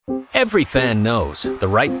Every fan knows the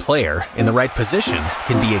right player in the right position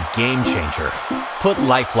can be a game changer. Put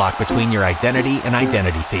LifeLock between your identity and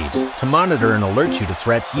identity thieves to monitor and alert you to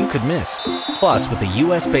threats you could miss. Plus, with a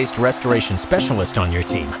U.S.-based restoration specialist on your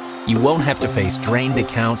team, you won't have to face drained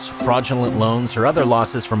accounts, fraudulent loans, or other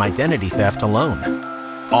losses from identity theft alone.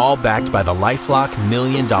 All backed by the LifeLock $1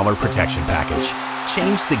 Million Protection Package.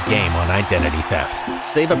 Change the game on identity theft.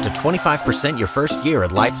 Save up to 25% your first year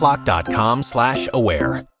at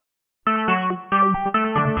LifeLock.com/aware.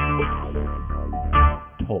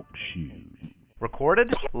 TalkShoe.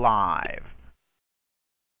 Recorded live.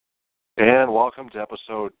 And welcome to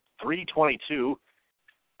episode 322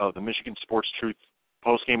 of the Michigan Sports Truth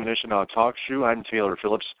Postgame Edition on TalkShoe. I'm Taylor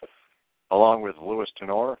Phillips, along with Louis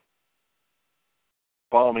Tenor.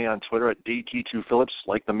 Follow me on Twitter at DT2Phillips,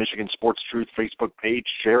 like the Michigan Sports Truth Facebook page,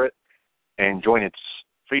 share it, and join its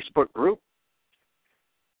Facebook group.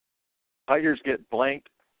 Tigers get blanked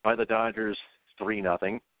by the Dodgers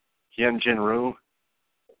 3-0. Hyunjin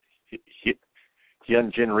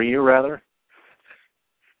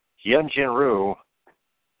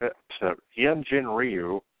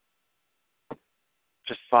Ryu,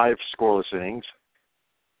 just 5 scoreless innings.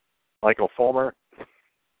 Michael Fulmer,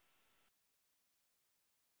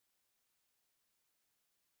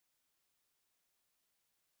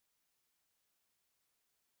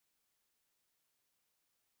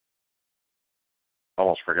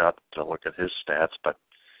 almost forgot to look at his stats, but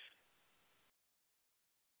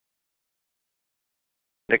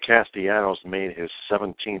Nick Castellanos made his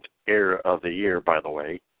 17th error of the year, by the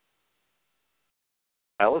way.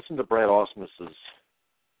 I listened to Brad Ausmus's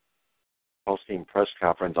post-game press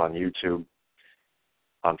conference on YouTube,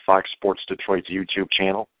 on Fox Sports Detroit's YouTube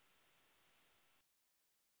channel.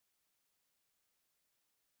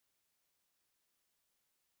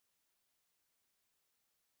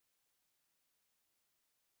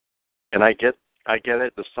 And I get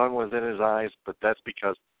it, the sun was in his eyes, but that's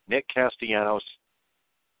because Nick Castellanos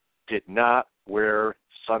did not wear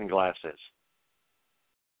sunglasses.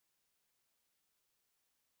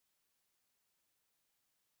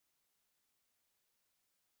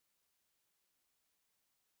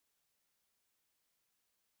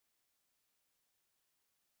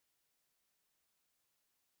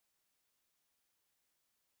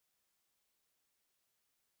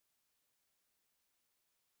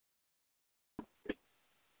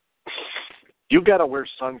 You got to wear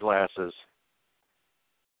sunglasses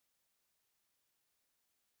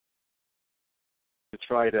to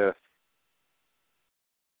try to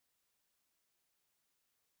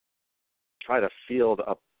field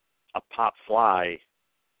a pop fly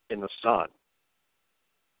in the sun.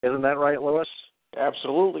 Isn't that right, Louis?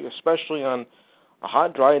 Absolutely, especially on a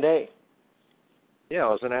hot, dry day.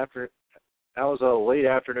 Yeah, that was a late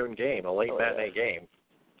afternoon game, a late matinee game.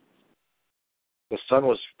 The sun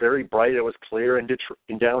was very bright. It was clear in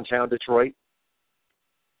downtown Detroit.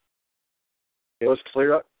 It was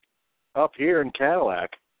clear up here in Cadillac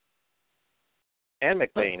and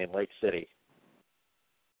McBain in Lake City.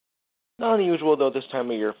 Not unusual, though, this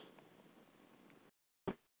time of year.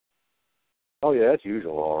 Oh, yeah, that's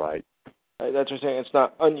usual, all right. That's what I'm saying. It's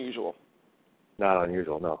not unusual. Not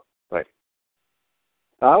unusual, no. Right.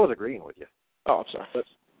 I was agreeing with you. Oh, I'm sorry.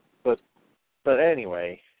 But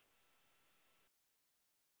anyway,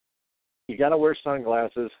 you got to wear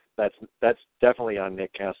sunglasses. That's definitely on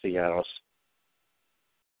Nick Castellanos.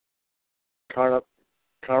 Carno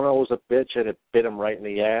was a bitch, and it bit him right in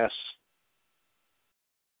the ass.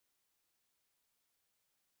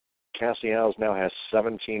 Castellanos now has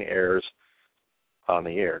 17 errors on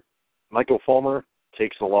the year. Michael Fulmer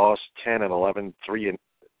takes the loss, 10-11,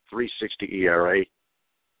 3.60 ERA.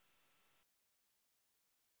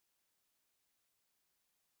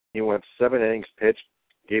 He went 7 innings pitched,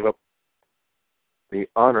 gave up the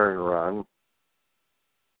unearned run,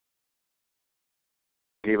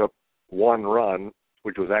 gave up 1 run,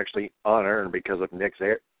 which was actually unearned because of Nick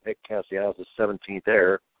Castellanos' 17th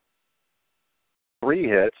error. 3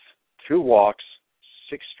 hits, 2 walks,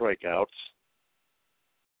 6 strikeouts.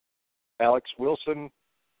 Alex Wilson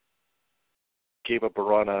gave up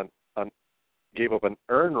an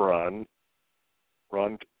earned run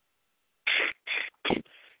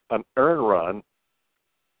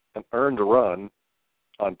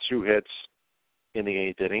on 2 hits in the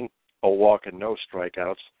 8th inning, a walk and no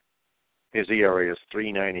strikeouts. His ERA is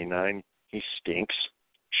 3.99. He stinks.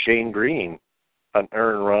 Shane Green, an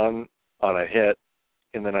earned run on a hit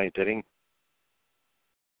in the 9th inning.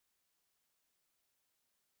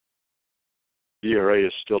 ERA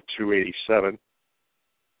is still 2.87.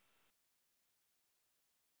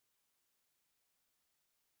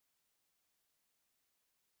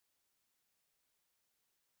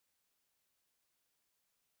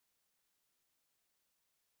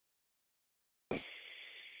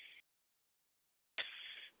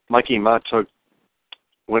 Mikey Matuk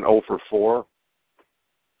went 0 for 4.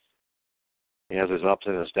 He has his ups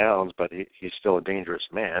and his downs, but he's still a dangerous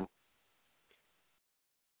man.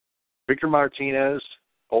 Victor Martinez,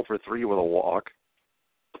 0 for 3 with a walk.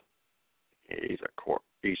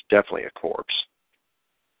 He's definitely a corpse.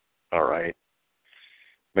 All right.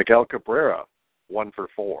 Miguel Cabrera, 1 for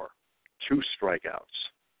 4. 2 strikeouts.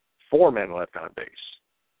 4 men left on base.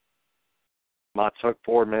 Matuk,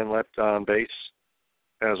 4 men left on base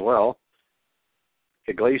as well.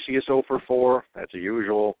 Iglesias, 0 for 4. That's the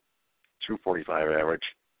usual. 245 average.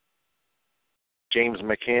 James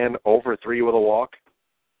McCann, 0 for 3 with a walk.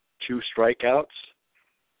 2 strikeouts.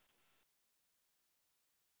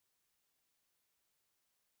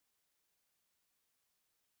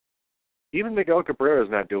 Even Miguel Cabrera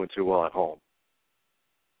is not doing too well at home.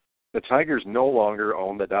 The Tigers no longer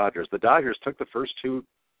own the Dodgers. The Dodgers took the first 2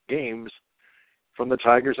 games from the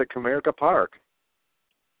Tigers at Comerica Park.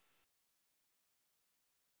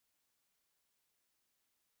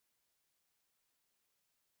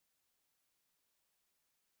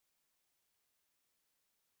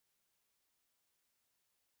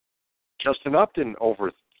 Justin Upton, 0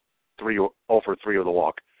 for 3 with a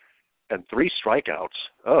walk. And 3 strikeouts.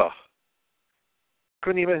 Ugh.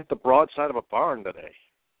 Couldn't even hit the broadside of a barn today.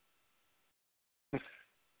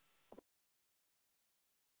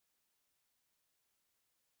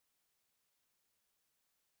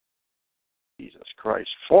 Jesus Christ.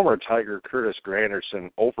 Former Tiger Curtis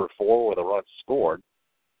Granderson, 0 for 4 with a run scored.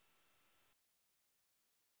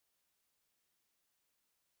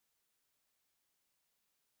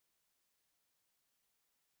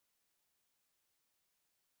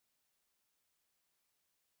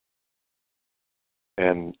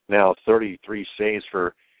 And now 33 saves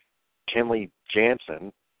for Kenley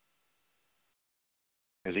Jansen.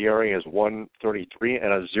 His ERA is 1.33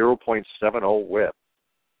 and a 0.70 whip.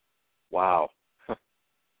 Wow.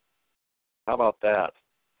 How about that?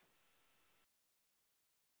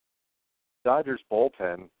 Dodgers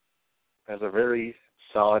bullpen has a very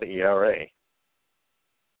solid ERA.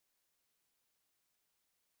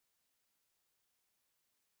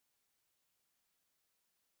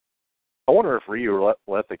 I wonder if Ryu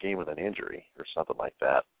left the game with an injury or something like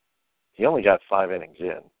that. He only got 5 innings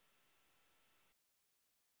in.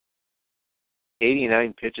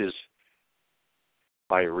 89 pitches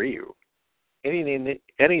by Ryu. And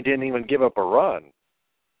he didn't even give up a run.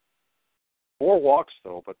 4 walks,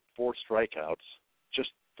 though, but 4 strikeouts.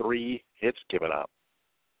 Just 3 hits given up.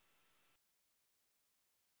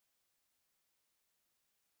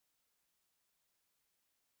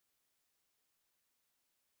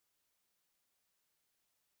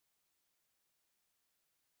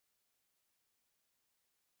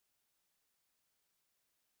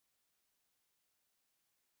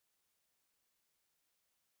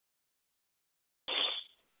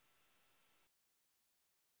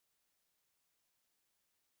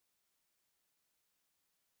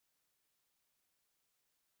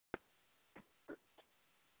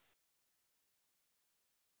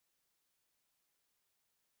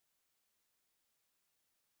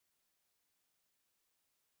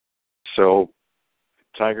 So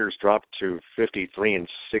Tigers dropped to 53 and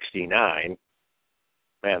 69.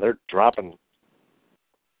 Man, they're dropping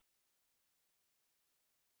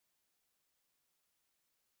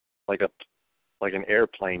like an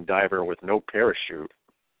airplane diver with no parachute.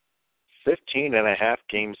 15 and a half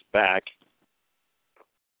games back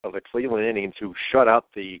of the Cleveland Indians, who shut out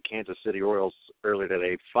the Kansas City Royals earlier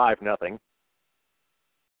today, 5-0.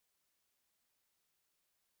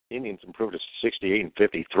 Indians improved to 68 and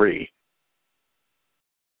 53.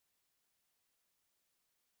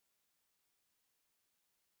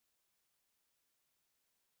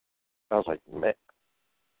 I was like, man,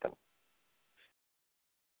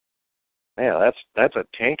 that's a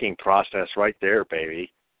tanking process right there,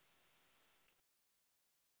 baby.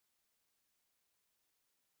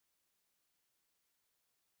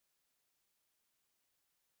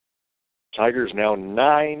 Tigers now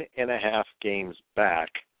 9.5 games back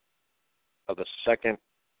of the second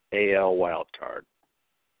AL wild card.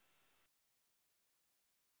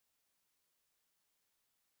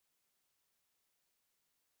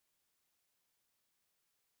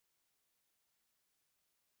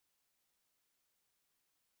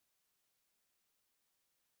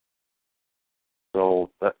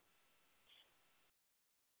 So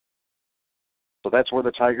that's where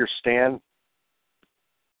the Tigers stand.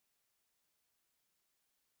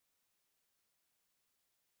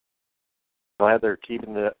 Glad they're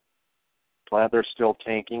still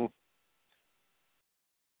tanking.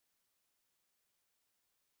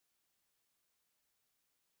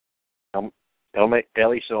 At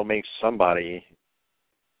least it'll make somebody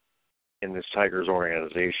in this Tigers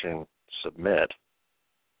organization submit,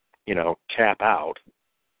 tap out.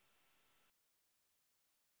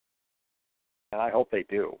 And I hope they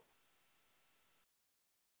do.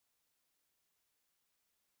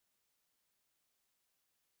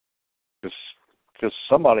 Because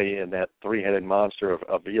somebody in that three-headed monster of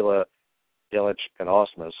Avila, Illich, and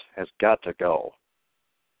Osmus has got to go.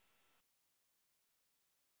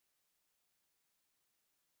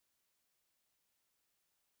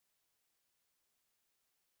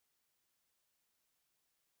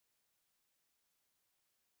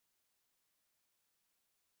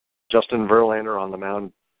 Justin Verlander on the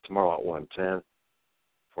mound tomorrow at 1:10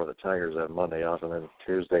 for the Tigers at Monday off, and then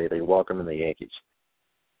Tuesday they welcome in the Yankees.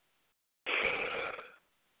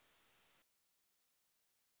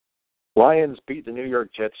 Lions beat the New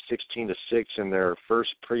York Jets 16-6 in their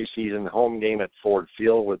first preseason home game at Ford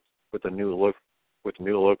Field with a new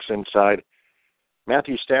looks inside.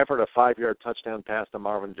 Matthew Stafford, a 5-yard touchdown pass to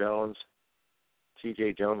Marvin Jones.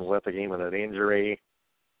 T.J. Jones left the game with an injury.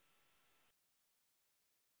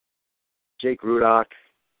 Jake Rudock,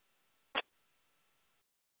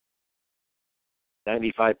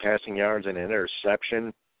 95 passing yards and an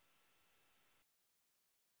interception.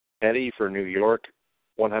 Eddie for New York,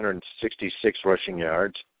 166 rushing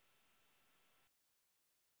yards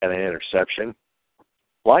and an interception.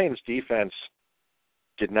 Lions defense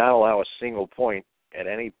did not allow a single point at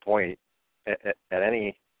any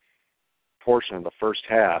any portion of the first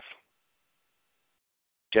half.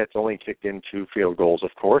 Jets only kicked in 2 field goals, of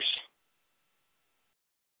course.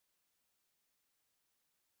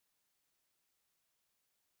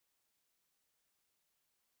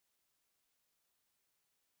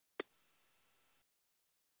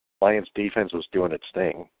 Lions defense was doing its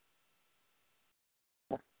thing.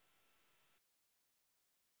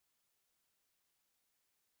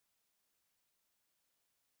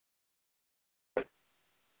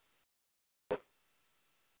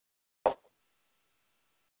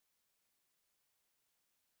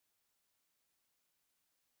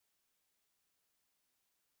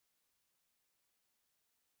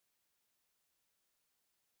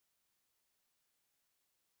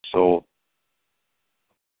 So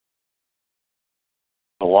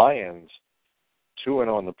the Lions,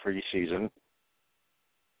 2-0 in the preseason.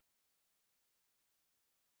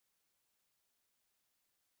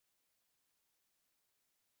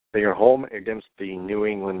 They are home against the New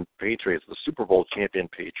England Patriots, the Super Bowl champion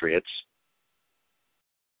Patriots.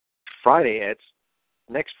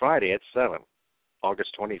 Next Friday at 7,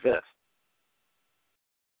 August 25th.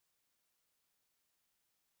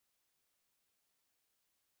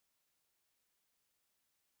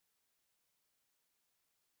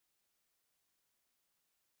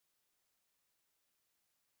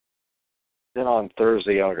 Then on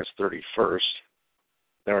Thursday, August 31st,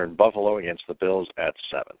 they're in Buffalo against the Bills at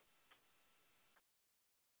 7.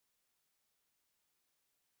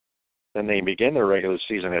 Then they begin their regular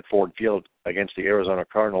season at Ford Field against the Arizona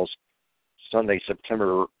Cardinals Sunday,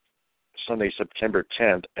 September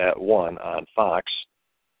 10th at 1 on Fox.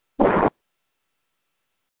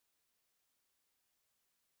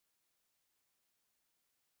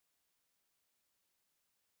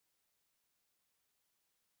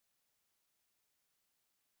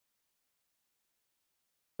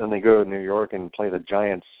 Then they go to New York and play the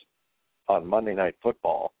Giants on Monday Night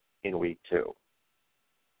Football in Week 2.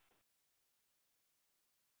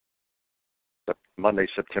 Monday,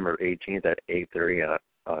 September 18th at 8:30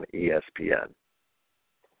 on ESPN.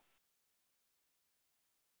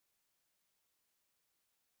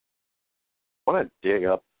 I want to dig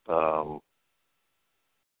up an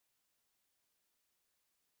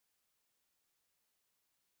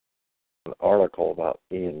article about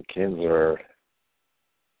Ian Kinsler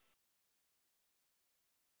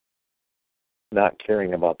not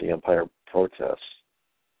caring about the umpire protests.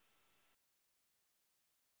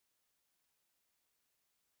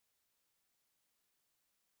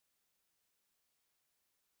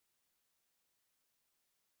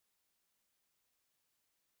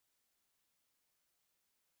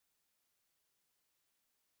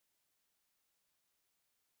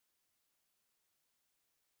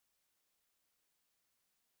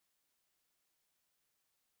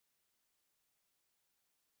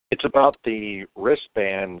 It's about the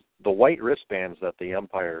wristband, the white wristbands that the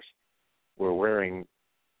umpires were wearing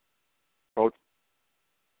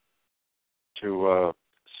to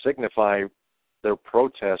signify their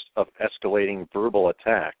protest of escalating verbal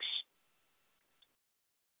attacks.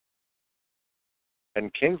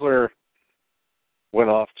 And Kinsler went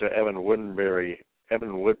off to Evan Woodbury of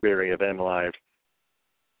MLive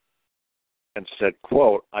and said,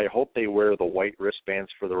 quote, I hope they wear the white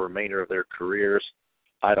wristbands for the remainder of their careers.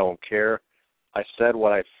 I don't care. I said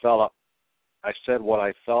what I felt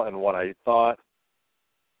and what I thought.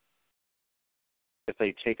 If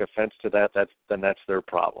they take offense to that, then that's their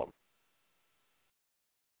problem.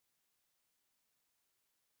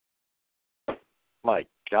 My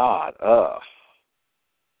God,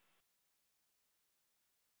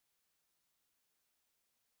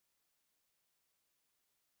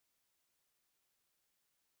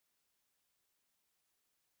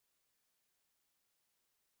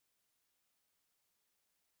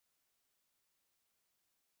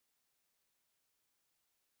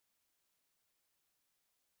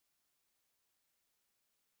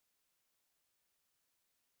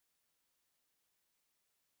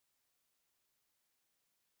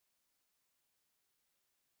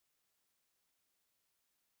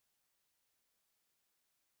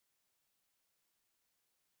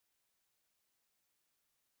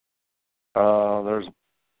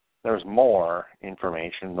 There's more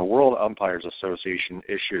information. The World Umpires Association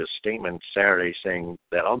issued a statement Saturday saying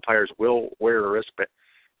that umpires will wear wristbands.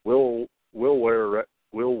 The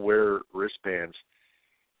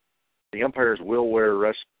umpires will wear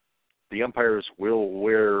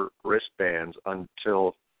wristbands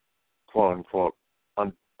until, quote unquote,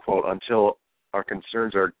 until our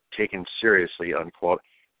concerns are taken seriously, unquote.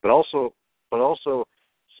 But also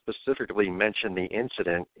specifically mentioned the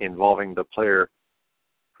incident involving the player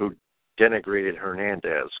who denigrated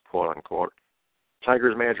Hernandez, quote unquote.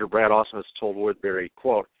 Tigers manager Brad Ausmus told Woodbury,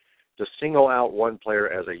 quote, to single out one player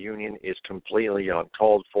as a union is completely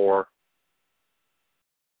uncalled for.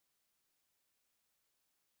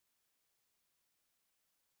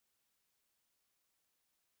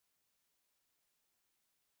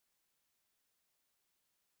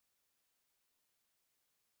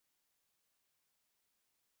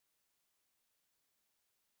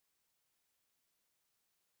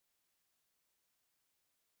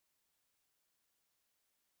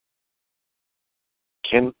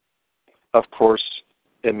 Of course,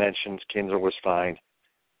 it mentions Kinsler was fined.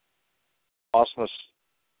 Ausmus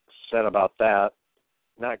said about that,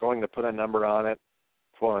 not going to put a number on it,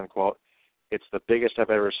 quote unquote. It's the biggest I've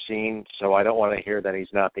ever seen, so I don't want to hear that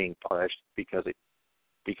he's not being punished because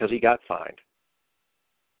he got fined.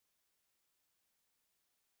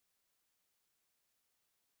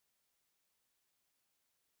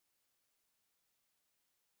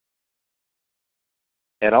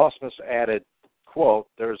 And Ausmus added, quote,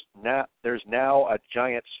 there's now a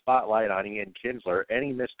giant spotlight on Ian Kinsler.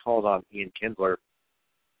 Any missed calls on Ian Kinsler,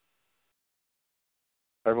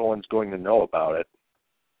 everyone's going to know about it.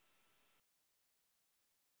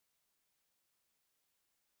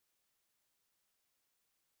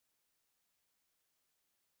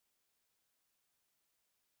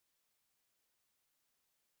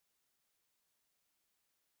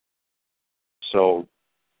 So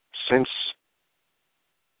since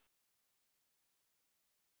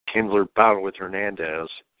Kinsler battled with Hernandez,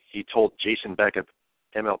 he told Jason Beck at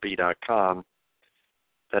MLB.com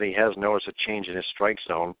that he has noticed a change in his strike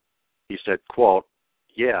zone. He said, quote,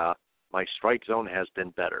 yeah, my strike zone has been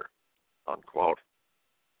better, unquote.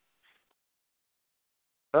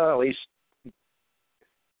 At least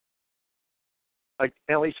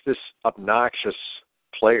this obnoxious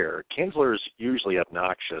player, Kinsler's usually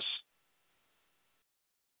obnoxious.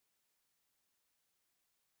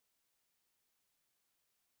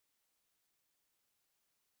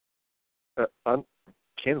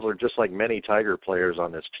 Kinsler, just like many Tiger players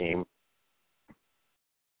on this team,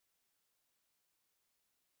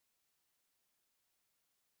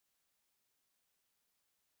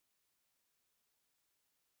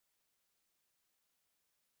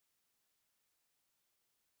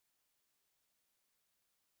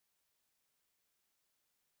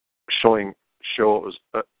 shows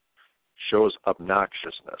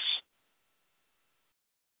obnoxiousness.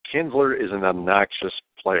 Kinsler is an obnoxious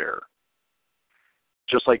player.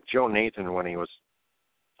 Just like Joe Nathan when he was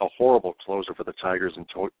a horrible closer for the Tigers in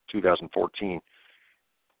 2014,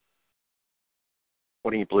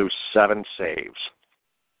 when he blew 7 saves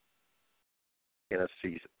in a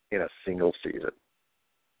single season.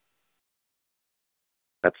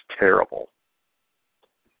 That's terrible.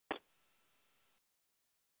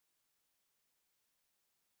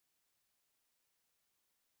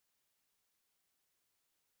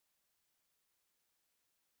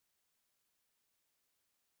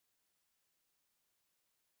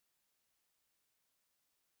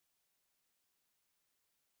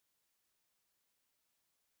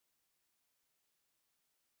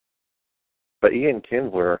 But Ian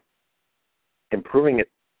Kinsler, improving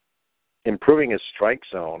his strike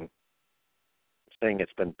zone saying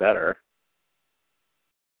it's been better.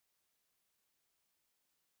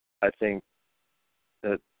 I think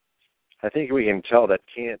we can tell that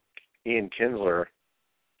Ian Kinsler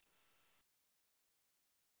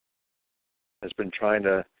has been trying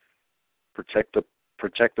to protect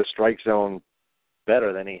the strike zone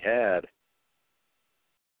better than he had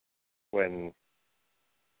when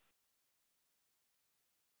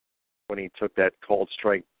he took that called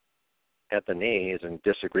strike at the knees and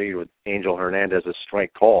disagreed with Angel Hernandez's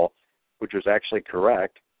strike call, which was actually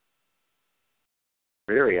correct,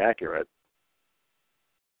 very accurate.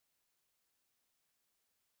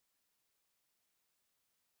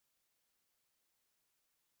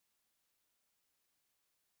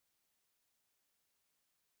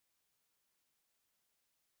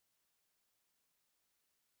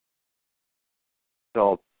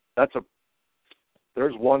 So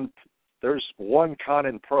there's one con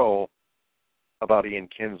and pro about Ian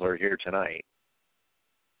Kinsler here tonight.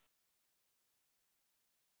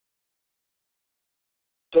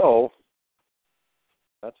 So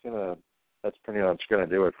that's pretty much gonna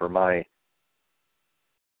do it for my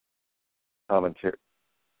commentary,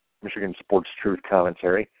 Michigan Sports Truth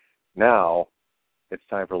commentary. Now it's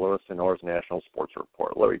time for Louis Tenor's National Sports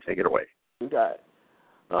Report. Louis, take it away. You got it.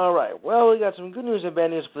 All right. Well, we got some good news and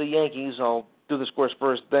bad news for the Yankees. I'll do the scores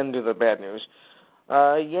first, then do the bad news.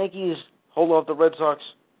 Yankees hold off the Red Sox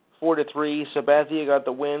 4-3. Sabathia got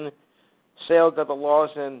the win. Sale got the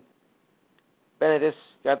loss, and Benitez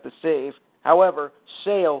got the save. However,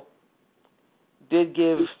 Sale did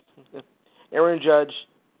give Aaron Judge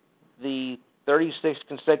the 36th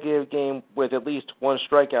consecutive game with at least one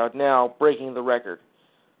strikeout, now breaking the record.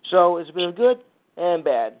 So it's been good and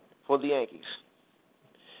bad for the Yankees.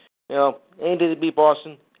 You know, ain't it to beat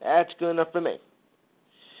Boston? That's good enough for me.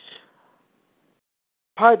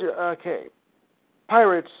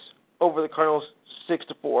 Pirates over the Cardinals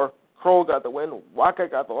 6-4. Kroll got the win. Waka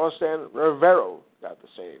got the loss, and Rivero got the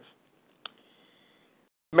save.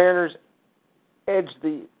 Mariners edged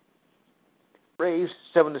the Rays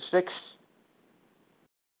 7-6.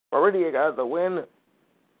 Meridia got the win.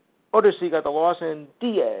 Odyssey got the loss, and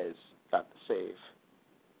Diaz got the save.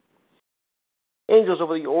 Angels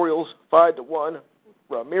over the Orioles 5-1.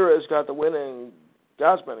 Ramirez got the win, and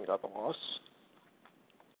Gausman got the loss.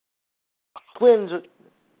 Twins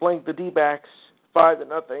blanked the D-backs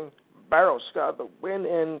 5-0. Barros got the win,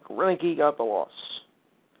 and Greinke got the loss.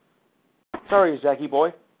 Sorry, Zachy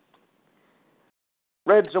boy.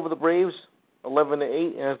 Reds over the Braves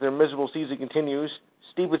 11-8 as their miserable season continues.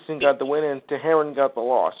 Stevenson got the win, and Teheran got the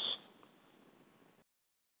loss.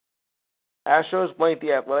 Astros blanked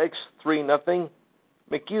the Athletics 3-0.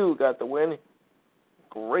 McHugh got the win.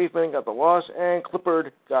 Graveman got the loss, and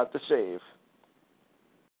Clippard got the save.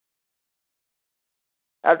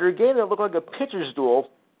 After a game that looked like a pitcher's duel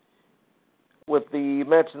with the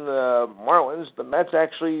Mets and the Marlins, the Mets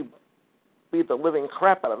actually beat the living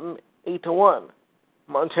crap out of them 8-1.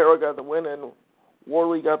 Montero got the win, and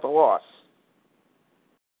Worley got the loss.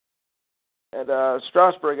 And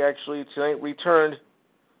Strasburg actually tonight returned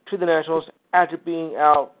to the Nationals after being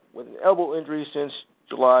out with an elbow injury since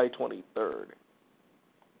July 23rd.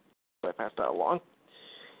 I passed that along.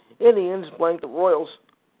 Indians blanked the Royals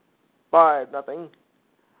 5-0.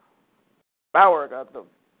 Bauer got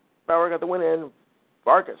the win, and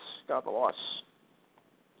Vargas got the loss.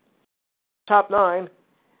 Top 9.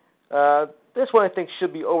 This one I think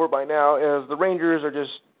should be over by now, as the Rangers are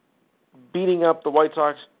just beating up the White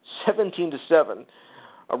Sox 17-7.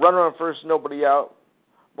 A runner on first, nobody out.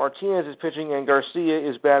 Martinez is pitching, and Garcia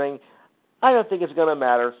is batting. I don't think it's going to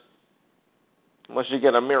matter unless you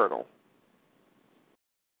get a miracle.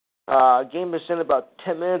 Game was sent about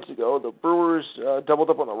 10 minutes ago. The Brewers doubled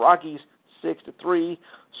up on the Rockies 6-3.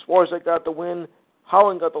 Swarzak got the win.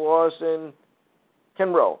 Holland got the loss, and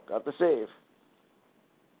Kenrow got the save.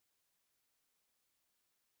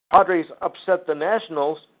 Padres upset the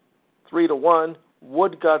Nationals 3-1.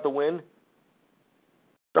 Wood got the win.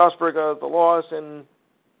 Strasburg got the loss, and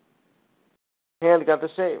Hand got the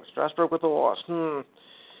save. Strasburg with the loss.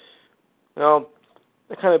 Well,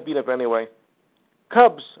 they kind of beat up anyway.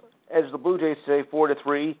 Cubs edged the Blue Jays today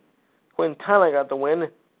 4-3. Quintana got the win.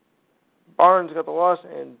 Barnes got the loss,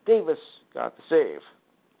 and Davis got the save.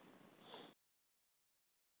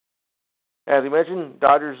 As we mentioned,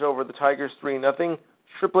 Dodgers over the Tigers 3-0.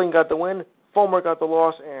 Stripling got the win. Fulmer got the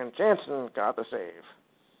loss, and Jansen got the save.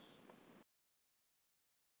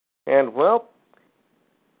 And, well,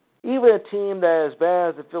 even a team that is as bad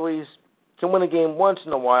as the Phillies can win a game once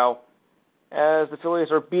in a while, as the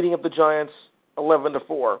Phillies are beating up the Giants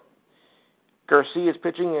 11-4. Garcia is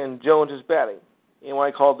pitching, and Jones is batting in what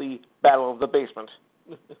I call the battle of the basement.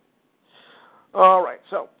 All right,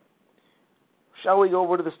 so shall we go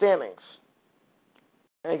over to the standings?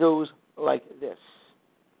 And it goes like this.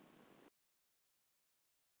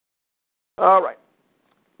 All right.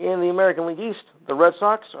 In the American League East, the Red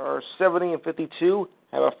Sox are 70-52,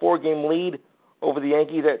 have a 4-game lead over the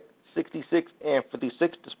Yankees at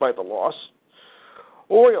 66-56 despite the loss.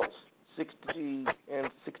 Orioles 60-63,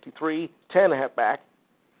 10.5 back.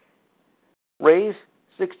 Rays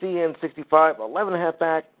 60-65, 11.5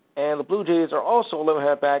 back, and the Blue Jays are also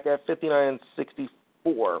 11.5 back at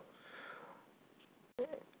 59-64.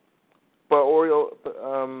 But Orioles,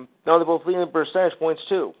 now they're both leading percentage points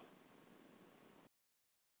too.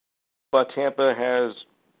 But Tampa has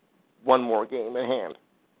one more game in hand.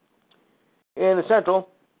 In the Central,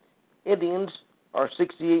 Indians are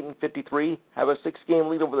 68-53, have a 6-game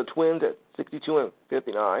lead over the Twins at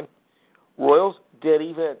 62-59. Royals dead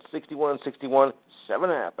even at 61-61,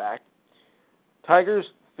 7.5 back. Tigers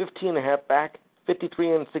 15.5 back,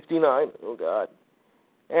 53-69. Oh God!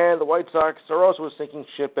 And the White Sox are also a sinking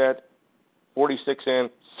ship at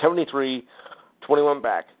 46-73, 21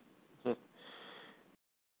 back.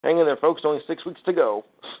 Hang in there, folks. Only 6 weeks to go.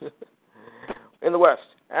 In the West,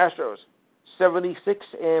 Astros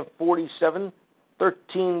 76-47,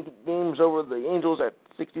 13 games over the Angels at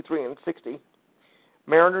 63-60.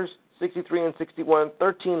 Mariners 63-61,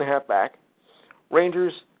 13.5 back.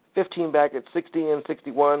 Rangers 15 back at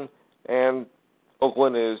 60-61, and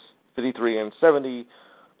Oakland is 53-70,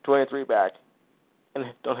 23 back, and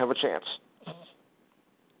don't have a chance.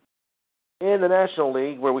 In the National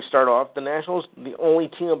League, where we start off, the Nationals, the only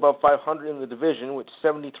team above 500 in the division, with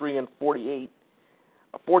 73-48,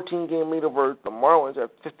 a 14-game lead over the Marlins at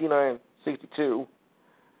 59-62.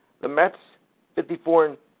 The Mets,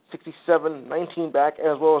 54-67, 19 back,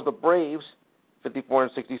 as well as the Braves,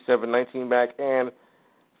 54-67, 19 back, and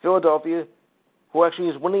Philadelphia, who actually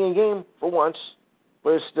is winning a game for once,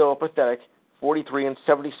 but is still pathetic,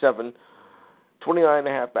 43-77,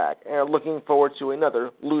 29.5 back, and looking forward to another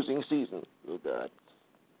losing season. Oh, God.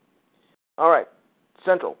 All right,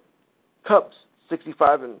 Central. Cubs,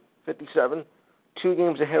 65-57, 2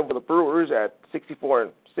 games ahead of the Brewers at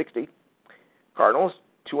 64-60. Cardinals,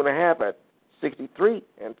 2.5 at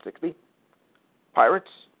 63-60. Pirates,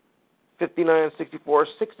 59-64,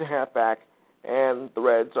 6.5 back, and the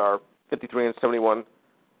Reds are 53-71,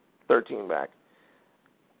 13 back.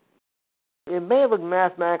 It may have looked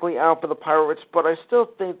mathematically out for the Pirates, but I still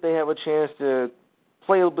think they have a chance to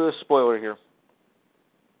play a little bit of spoiler here.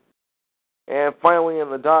 And finally, in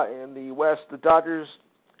the West, the Dodgers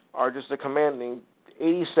are just a commanding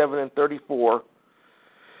 87-34,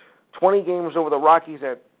 20 games over the Rockies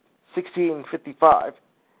at 68-55.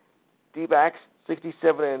 D-backs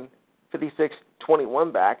 67-56,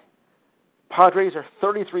 21 back. Padres are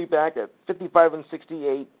 33 back at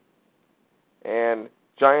 55-68, and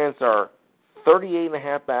Giants are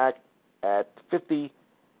 38.5 back at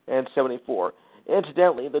 50-74.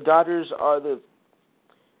 Incidentally, the Dodgers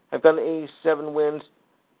have gotten 87 wins.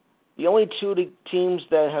 The only 2 teams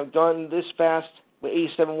that have gone this fast with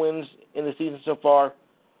 87 wins in the season so far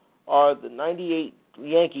are the 98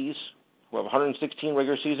 Yankees, who have 116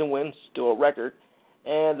 regular season wins, still a record,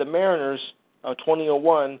 and the Mariners of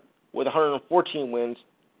 2001 with 114 wins,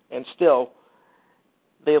 and still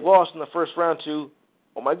they lost in the first round to,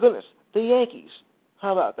 oh my goodness, the Yankees.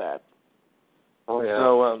 How about that? Oh, yeah.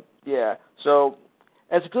 So, So,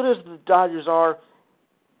 as good as the Dodgers are,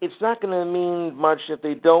 it's not going to mean much if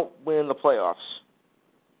they don't win the playoffs.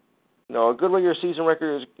 A good regular season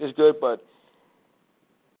record is good, but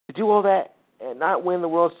to do all that and not win the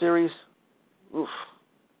World Series, oof,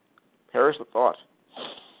 perish the thought.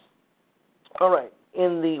 All right,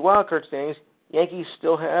 in the wild card standings, Yankees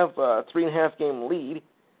still have a 3.5-game lead,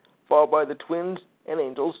 followed by the Twins and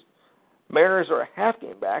Angels. Mariners are a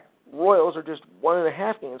half-game back. Royals are just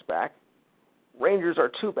 1.5 games back. Rangers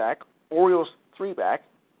are 2 back. Orioles 3 back.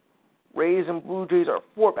 Rays and Blue Jays are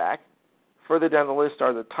 4 back. Further down the list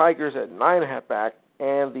are the Tigers at 9.5 back,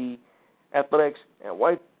 and the Athletics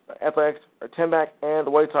are 10 back, and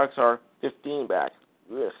the White Sox are 15 back.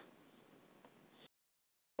 Ugh.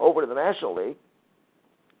 Over to the National League.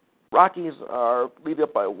 Rockies are lead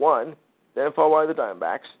up by 1, then followed by the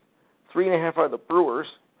Diamondbacks. 3.5 are the Brewers.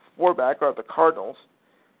 4 back are the Cardinals.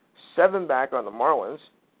 7 back are the Marlins.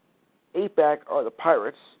 8 back are the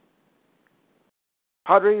Pirates.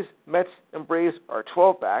 Padres, Mets, and Braves are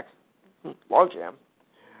 12 back. Logjam.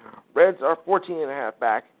 Reds are 14.5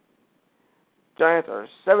 back. Giants are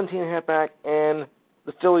 17.5 back. And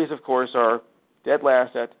the Phillies, of course, are dead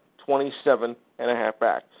last at 27.5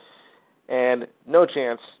 back. And no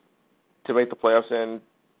chance to make the playoffs. And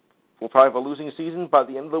we'll probably have a losing season by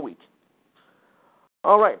the end of the week.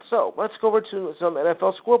 All right, so let's go over to some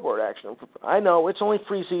NFL scoreboard action. I know it's only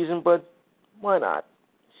preseason, but why not?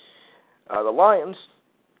 The Lions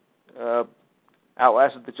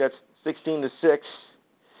outlasted the Jets 16-6.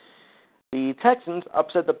 The Texans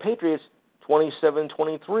upset the Patriots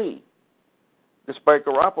 27-23. Despite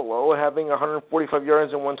Garoppolo having 145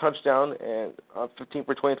 yards and 1 touchdown and 15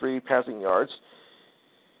 for 23 passing yards,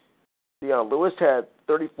 Deion Lewis had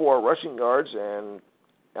 34 rushing yards and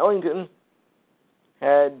Ellington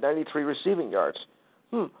had 93 receiving yards.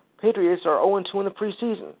 Patriots are 0-2 in the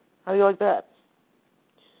preseason. How do you like that?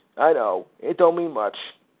 I know, it don't mean much.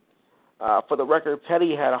 For the record,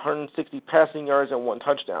 Petty had 160 passing yards and 1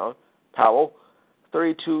 touchdown. Powell,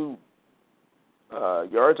 32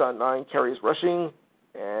 yards on 9 carries rushing,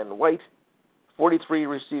 and White, 43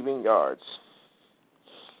 receiving yards.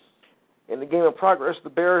 In the game of progress, the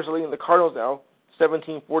Bears are leading the Cardinals now,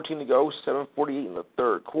 17-14 to go, 7:48 in the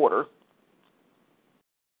third quarter.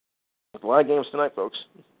 There's a lot of games tonight, folks.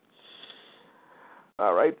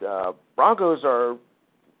 All right, Broncos are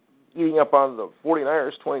eating up on the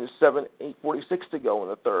 49ers, 20-7, 8:46 to go in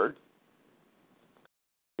the third.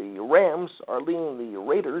 The Rams are leading the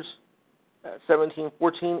Raiders at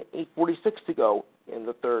 17-14, 8:46 to go in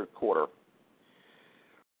the third quarter.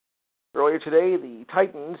 Earlier today, the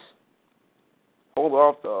Titans pulled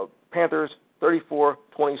off the Panthers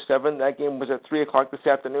 34-27. That game was at 3 o'clock this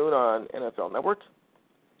afternoon on NFL Network.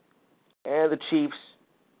 And the Chiefs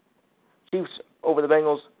over the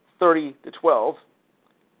Bengals 30-12.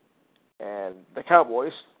 And the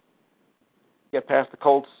Cowboys get past the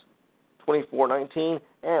Colts 24-19.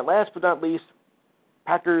 And last but not least,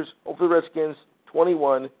 Packers over the Redskins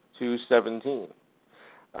 21-17.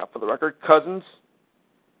 For the record, Cousins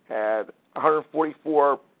had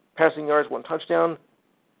 144 passing yards, 1 touchdown.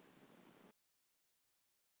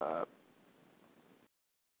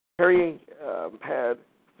 Perry had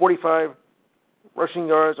 45 rushing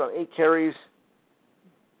yards on 8 carries.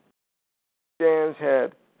 Jans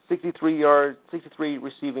had 63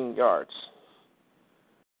 receiving yards.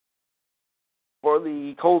 For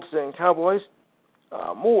the Colts and Cowboys,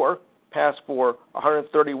 Moore passed for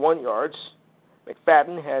 131 yards.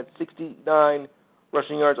 McFadden had 69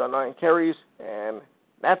 rushing yards on 9 carries, and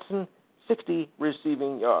Matson 60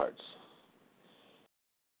 receiving yards.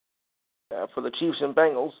 For the Chiefs and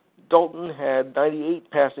Bengals, Dalton had 98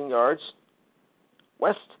 passing yards.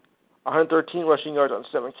 West, 113 rushing yards on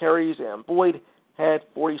 7 carries, and Boyd had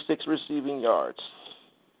 46 receiving yards.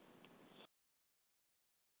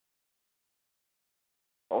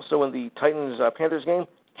 Also in the Titans-Panthers game,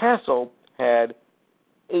 Castle had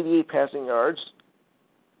 88 passing yards.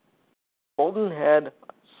 Bolden had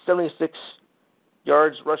 76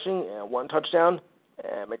 yards rushing and 1 touchdown,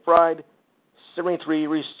 and McBride 73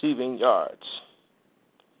 receiving yards.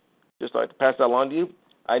 Just like to pass that along to you.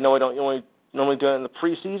 I know I don't normally do it in the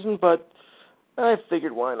preseason, but I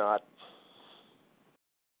figured why not.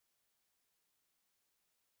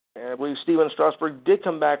 And I believe Steven Strasburg did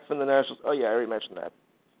come back from the Nationals. Oh, yeah, I already mentioned that.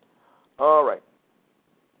 All right.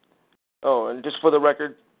 Oh, and just for the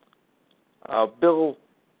record, Bill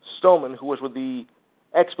Stoneman, who was with the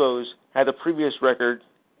Expos, had the previous record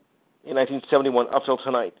in 1971 up till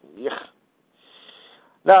tonight. Yeah.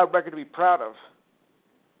 Not a record to be proud of,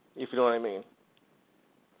 if you know what I mean.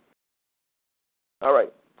 All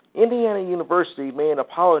right. Indiana University made an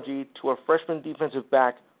apology to a freshman defensive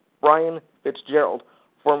back, Brian Fitzgerald,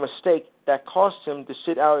 for a mistake that cost him to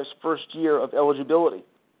sit out his first year of eligibility.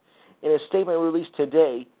 In a statement released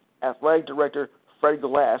today, Athletic Director Fred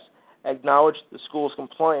Glass acknowledged the school's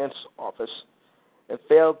compliance office and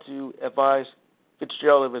failed to advise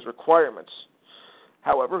Fitzgerald of his requirements.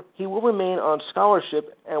 However, he will remain on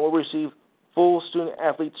scholarship and will receive full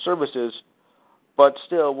student-athlete services, but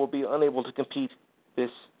still will be unable to compete this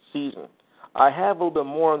season. I have a little bit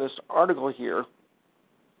more on this article here.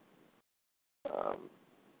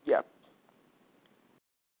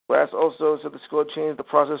 Glass also said the school changed the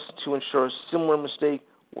process to ensure a similar mistake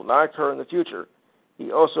will not occur in the future.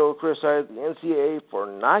 He also criticized the NCAA for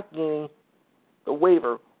not gaining the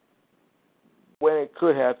waiver when it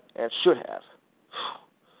could have and should have.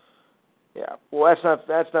 Yeah, well,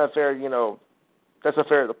 that's not fair. You know, that's not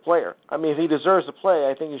fair to the player. I mean, if he deserves to play,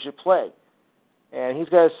 I think he should play. And he's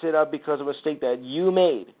got to sit out because of a mistake that you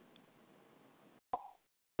made.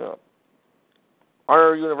 You know, aren't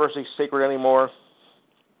our universities sacred anymore?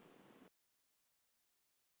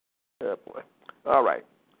 Oh, boy. All right.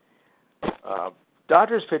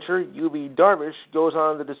 Dodgers pitcher Yu Darvish goes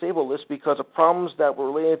on the disabled list because of problems that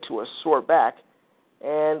were related to a sore back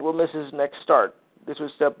and will miss his next start. This was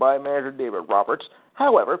set by manager David Roberts.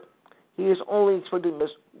 However, he is only expected to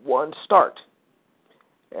miss one start,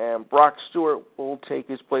 and Brock Stewart will take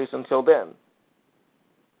his place until then.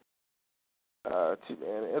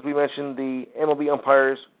 And as we mentioned, the MLB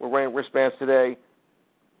umpires were wearing wristbands today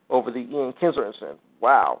over the Ian Kinsler incident.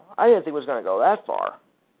 Wow, I didn't think it was going to go that far.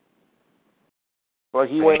 But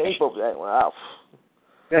he went ape over that. Wow.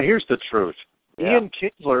 Yeah, here's the truth. Yeah. Ian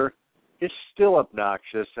Kinsler is still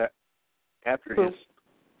obnoxious after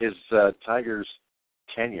his Tigers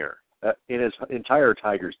tenure, in his entire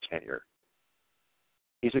Tigers tenure.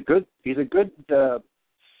 He's a good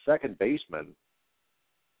second baseman,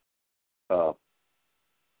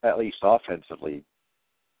 at least offensively.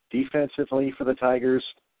 Defensively for the Tigers,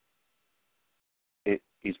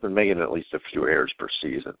 he's been making at least a few errors per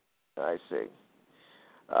season. I see.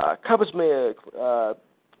 Cubs made a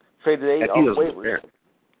trade today off waivers.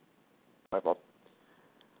 My fault.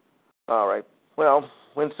 All right. Well,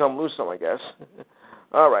 win some, lose some, I guess.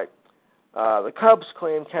 All right. The Cubs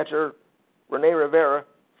claimed catcher Rene Rivera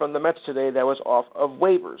from the Mets today that was off of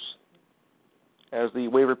waivers, as the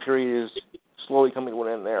waiver period is slowly coming to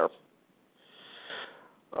an end there.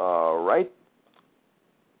 All right.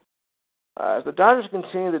 As the Dodgers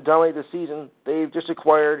continue to dominate the season, they've just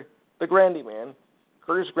acquired the Grandy Man,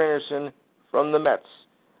 Curtis Granderson, from the Mets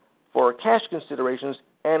for cash considerations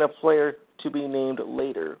and a player to be named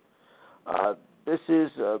later. This is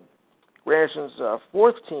Granderson's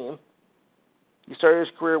fourth team. He started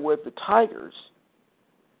his career with the Tigers,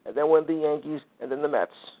 and then went to the Yankees, and then the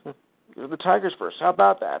Mets. The Tigers first. How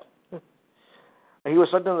about that? He was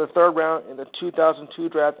selected in the third round in the 2002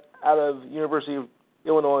 draft out of University of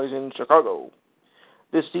Illinois in Chicago.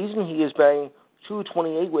 This season, he is batting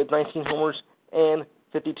 .228 with 19 homers and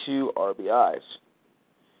 52 RBIs.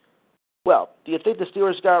 Well, do you think the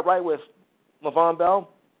Steelers got it right with Le'Veon Bell?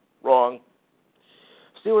 Wrong.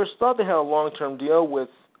 Steelers thought they had a long-term deal with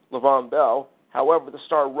Le'Veon Bell. However, the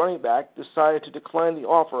star running back decided to decline the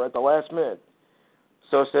offer at the last minute.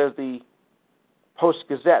 So says the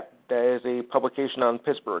Post-Gazette, that is a publication on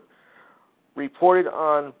Pittsburgh, reported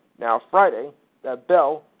on Friday that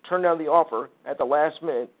Bell turned down the offer at the last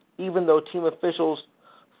minute, even though team officials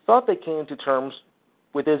thought they came to terms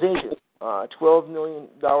with his agent, a $12 million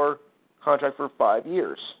contract for 5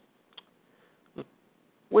 years,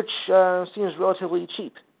 which seems relatively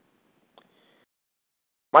cheap.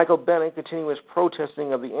 Michael Bennett continued his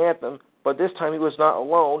protesting of the anthem, but this time he was not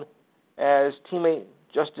alone, as teammate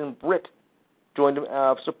Justin Britt joined him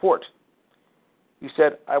out of support. He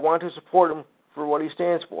said, "I want to support him for what he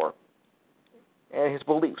stands for and his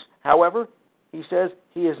beliefs. However," he says,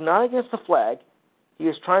 "he is not against the flag. He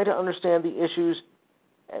is trying to understand the issues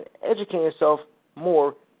and educate himself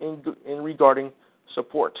more in regarding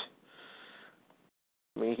support."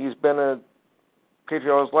 I mean, he's been a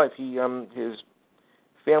patriot all his life. His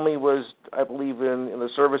family was, I believe, in the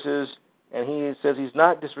services, and he says he's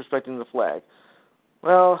not disrespecting the flag.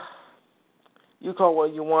 Well, you call it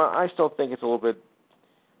what you want. I still think it's a little bit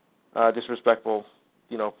disrespectful,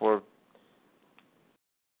 for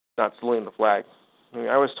not saluting the flag. I mean,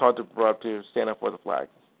 I was taught to stand up for the flag.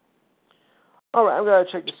 All right, I'm going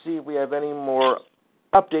to check to see if we have any more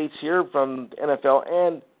updates here from the NFL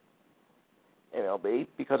and MLB,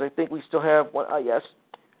 because I think we still have one. Yes.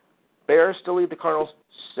 Bears still lead the Cardinals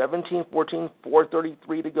 17-14,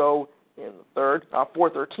 4:33 to go in the third.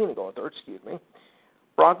 4:13 to go in the third, excuse me.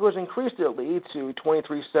 Broncos increased their lead to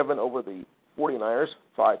 23-7 over the 49ers,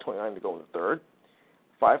 5:29 to go in the third.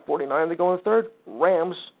 5:49 to go in the third.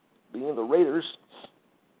 Rams beating the Raiders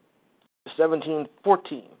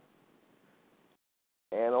 17-14.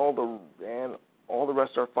 And all the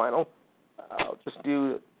rest are final. I'll just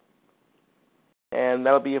do, and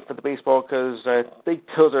that'll be it for the baseball, because I think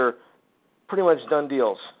those are pretty much done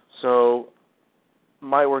deals. So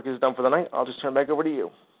my work is done for the night. I'll just turn it back over to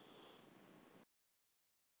you.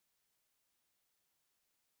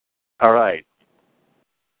 All right.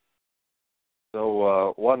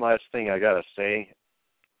 So one last thing I got to say.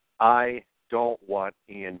 I don't want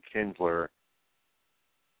Ian Kinsler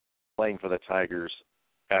playing for the Tigers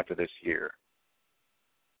after this year.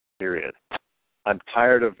 Period. I'm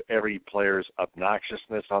tired of every player's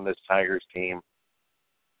obnoxiousness on this Tigers team.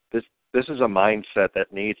 This is a mindset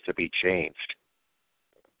that needs to be changed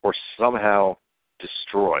or somehow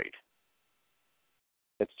destroyed.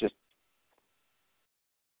 It's just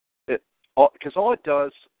because all it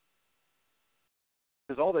does,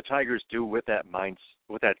 because all the Tigers do with that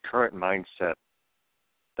current mindset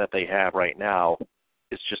that they have right now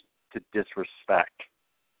is just to disrespect.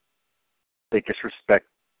 They disrespect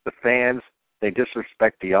the fans. They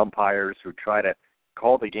disrespect the umpires who try to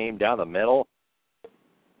call the game down the middle.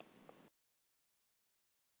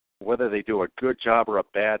 whether they do a good job or a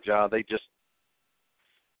bad job, they just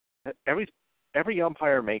every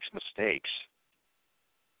umpire makes mistakes.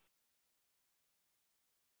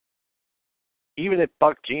 Even if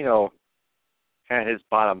Buck Gino had his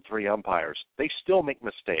bottom 3 umpires, they still make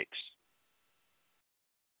mistakes.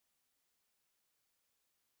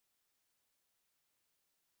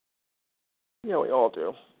 Yeah, we all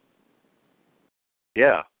do.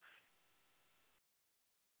 Yeah.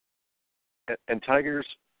 And Tigers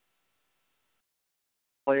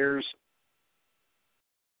players,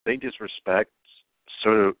 they disrespect.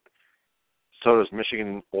 So does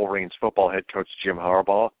Michigan Wolverines football head coach Jim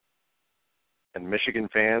Harbaugh. And Michigan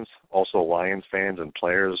fans, also Lions fans and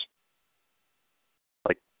players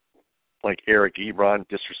like Eric Ebron,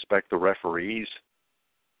 disrespect the referees.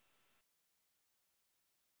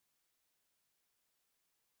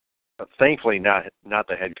 But thankfully, not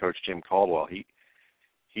the head coach Jim Caldwell.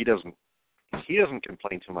 He doesn't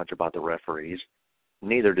complain too much about the referees.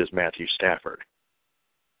 Neither does Matthew Stafford.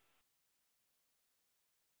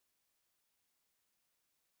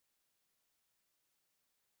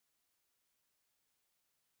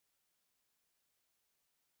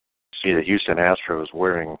 See the Houston Astros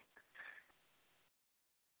wearing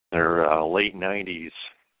their late 90s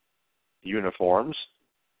uniforms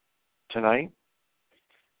tonight.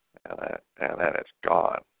 And that is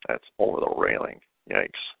gone. That's over the railing. Yikes.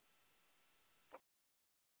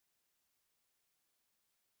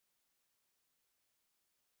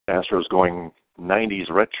 Astros going 90s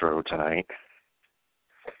retro tonight.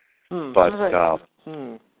 But,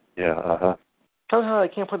 yeah, uh-huh. Somehow I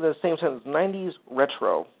can't put it in the same sentence. 90s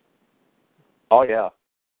retro. Oh, yeah.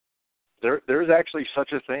 There's actually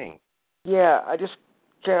such a thing. Yeah, I just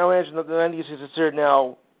can't imagine that the 90s is considered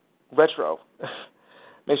now retro.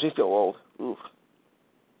 Makes me feel old. Oof.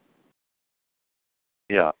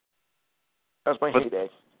 Yeah. That was my heyday.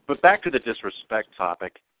 But back to the disrespect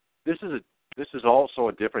topic. This is also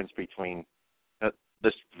a difference between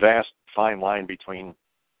this vast fine line between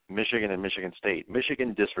Michigan and Michigan State.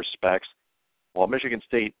 Michigan disrespects, while Michigan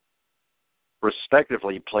State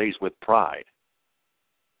respectively plays with pride.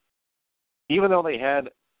 Even though they had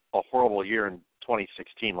a horrible year in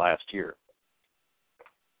 2016 last year,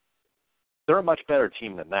 they're a much better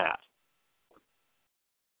team than that.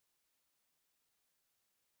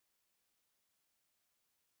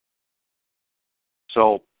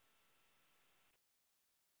 So,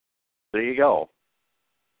 there you go.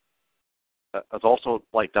 It's also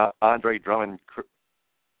like Andre Drummond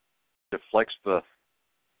deflects the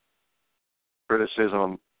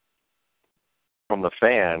criticism from the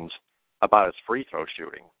fans about his free throw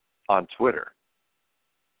shooting on Twitter,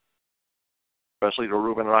 especially to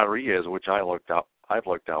Ruben Rodriguez, which I've looked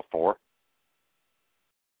out for.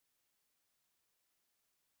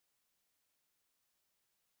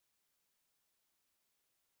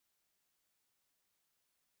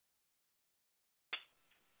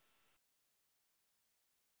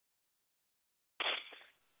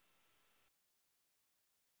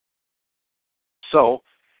 So,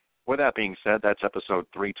 with that being said, that's episode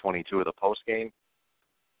 322 of the Postgame.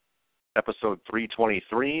 Episode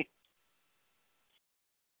 323,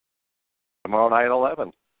 tomorrow night at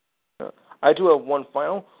 11. I do have one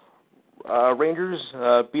final. Rangers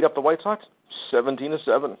beat up the White Sox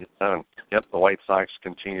 17-7. Yep, the White Sox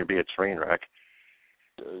continue to be a train wreck.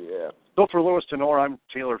 Yeah. So for Louis Tenor, I'm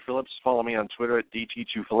Taylor Phillips. Follow me on Twitter at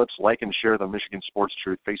DT2Phillips. Like and share the Michigan Sports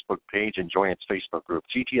Truth Facebook page and join its Facebook group.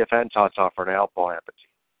 GTFN, ta-ta for now. Bon appetit.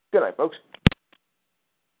 Good night, folks.